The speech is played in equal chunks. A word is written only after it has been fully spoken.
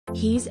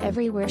He's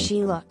everywhere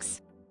she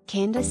looks.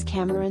 Candace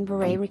Cameron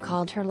Bure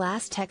recalled her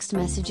last text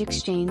message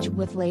exchange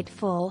with late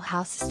Full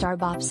House star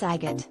Bob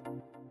Saget.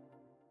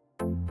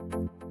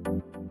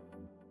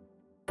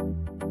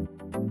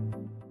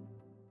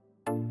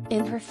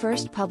 In her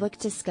first public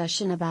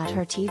discussion about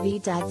her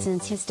TV dad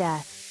since his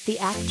death, the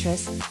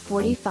actress,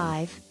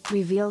 45,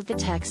 revealed the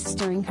texts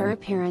during her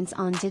appearance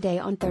on Today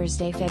on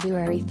Thursday,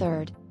 February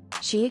 3.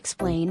 She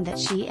explained that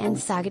she and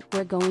Saget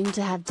were going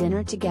to have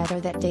dinner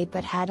together that day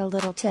but had a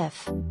little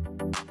tiff.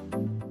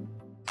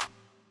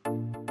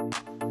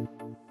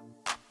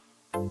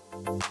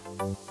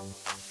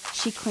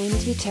 She claimed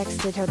he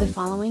texted her the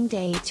following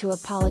day to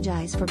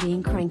apologize for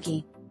being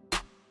cranky.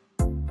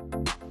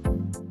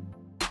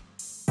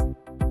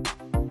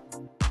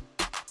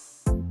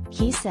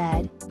 He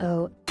said,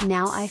 "Oh,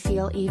 now I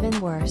feel even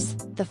worse,"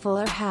 the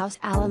Fuller House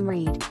alum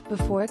read,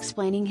 before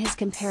explaining his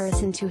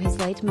comparison to his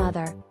late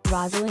mother,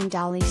 Rosalind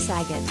Dolly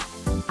Saget.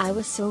 "I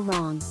was so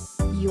wrong.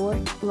 You're,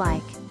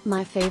 like,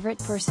 my favorite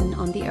person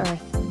on the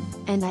earth.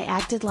 And I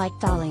acted like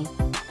Dolly.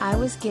 I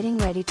was getting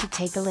ready to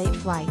take a late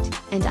flight,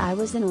 and I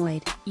was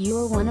annoyed.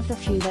 You're one of the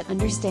few that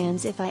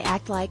understands if I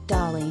act like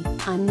Dolly,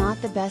 I'm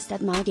not the best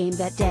at my game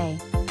that day.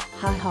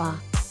 Ha ha."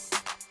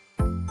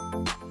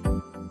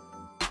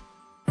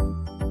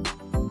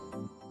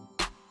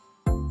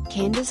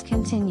 Candace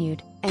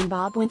continued, and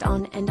Bob went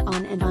on and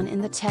on and on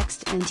in the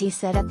text, and he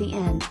said at the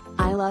end,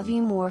 "I love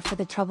you more for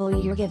the trouble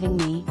you're giving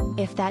me,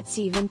 if that's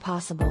even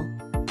possible."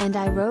 And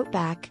I wrote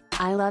back,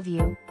 "I love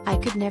you, I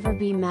could never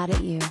be mad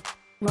at you.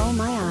 Roll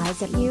my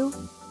eyes at you?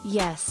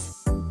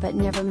 Yes. But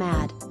never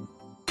mad."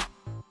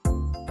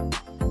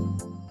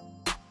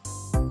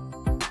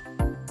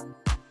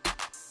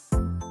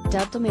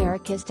 Dubbed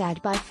America's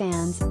Dad by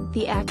fans,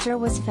 the actor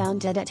was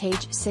found dead at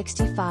age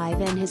 65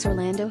 in his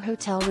Orlando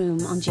hotel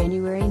room on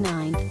January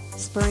 9,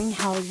 spurring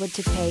Hollywood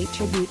to pay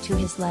tribute to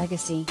his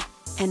legacy.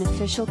 An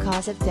official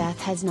cause of death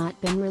has not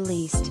been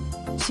released.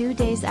 2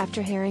 days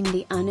after hearing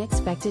the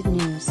unexpected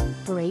news,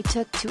 Bure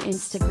took to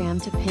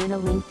Instagram to pen a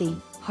lengthy,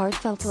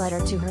 heartfelt letter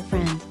to her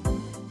friend.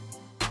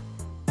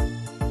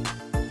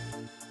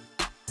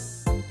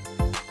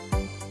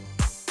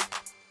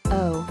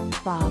 "Oh,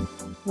 Bob.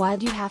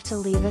 Why'd you have to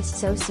leave us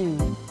so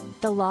soon?"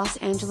 The Los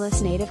Angeles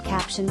native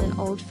captioned an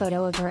old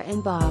photo of her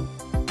and Bob.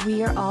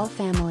 "We are all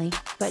family,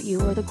 but you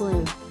were the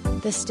glue.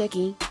 The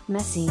sticky,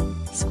 messy,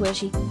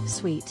 squishy,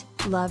 sweet,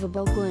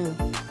 lovable glue.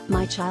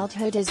 My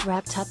childhood is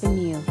wrapped up in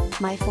you,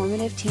 my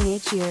formative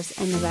teenage years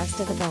and the rest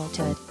of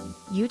adulthood.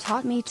 You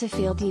taught me to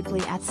feel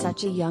deeply at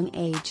such a young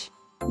age.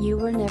 You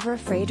were never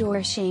afraid or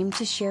ashamed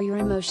to share your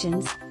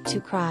emotions,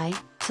 to cry,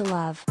 to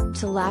love,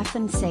 to laugh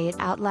and say it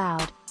out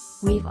loud.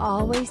 We've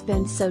always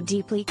been so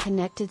deeply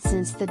connected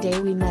since the day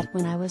we met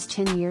when I was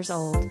 10 years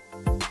old."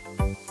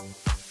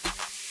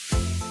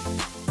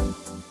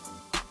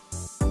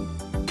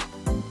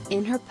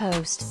 In her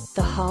post,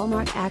 the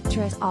Hallmark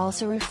actress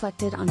also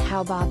reflected on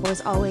how Bob was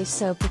always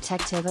so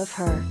protective of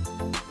her.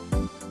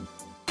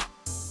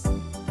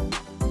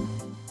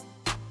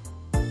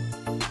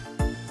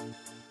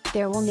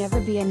 "There will never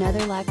be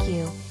another like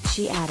you,"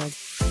 she added.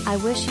 "I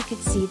wish you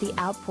could see the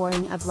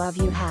outpouring of love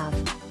you have.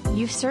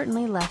 You've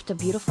certainly left a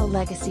beautiful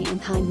legacy in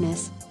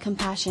kindness,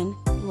 compassion,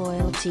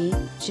 loyalty,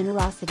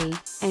 generosity,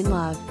 and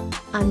love.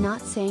 I'm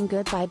not saying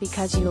goodbye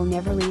because you'll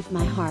never leave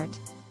my heart,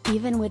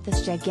 even with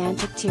this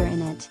gigantic tear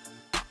in it."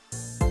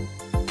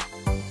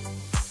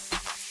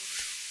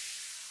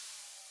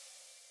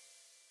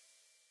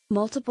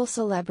 Multiple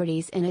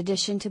celebrities in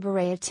addition to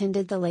Bure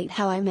attended the late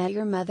How I Met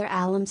Your Mother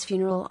alum's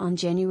funeral on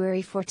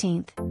January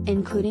 14,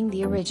 including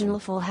the original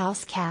Full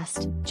House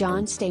cast,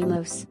 John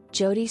Stamos,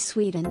 Jodie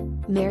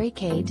Sweetin,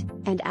 Mary-Kate,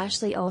 and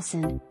Ashley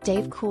Olsen,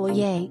 Dave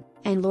Coulier,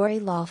 and Lori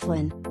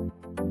Loughlin.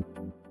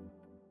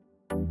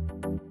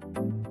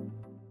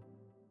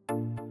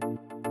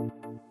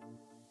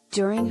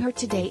 During her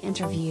Today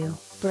interview,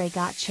 Bure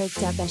got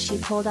choked up as she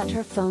pulled out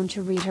her phone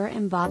to read her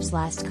and Bob's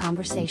last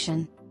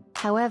conversation.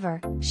 However,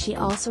 she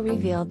also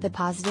revealed the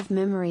positive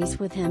memories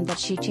with him that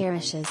she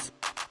cherishes.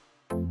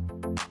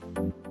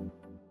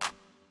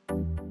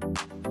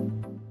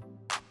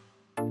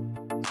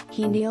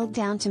 "He kneeled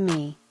down to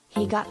me,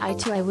 he got eye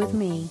to eye with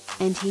me,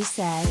 and he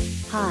said,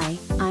 'Hi,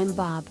 I'm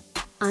Bob.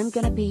 I'm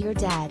gonna be your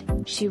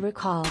dad,'" she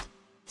recalled.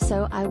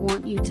 "So I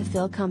want you to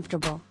feel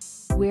comfortable.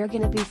 We're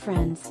gonna be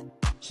friends."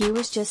 He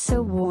was just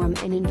so warm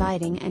and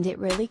inviting, and it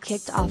really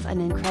kicked off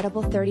an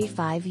incredible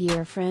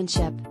 35-year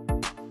friendship.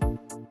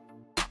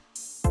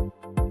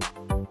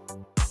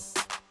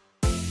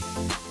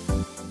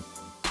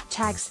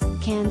 Tags: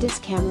 Candace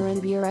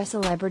Cameron Bure.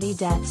 Celebrity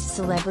deaths.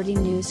 Celebrity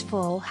news.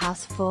 Full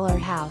House. Fuller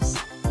House.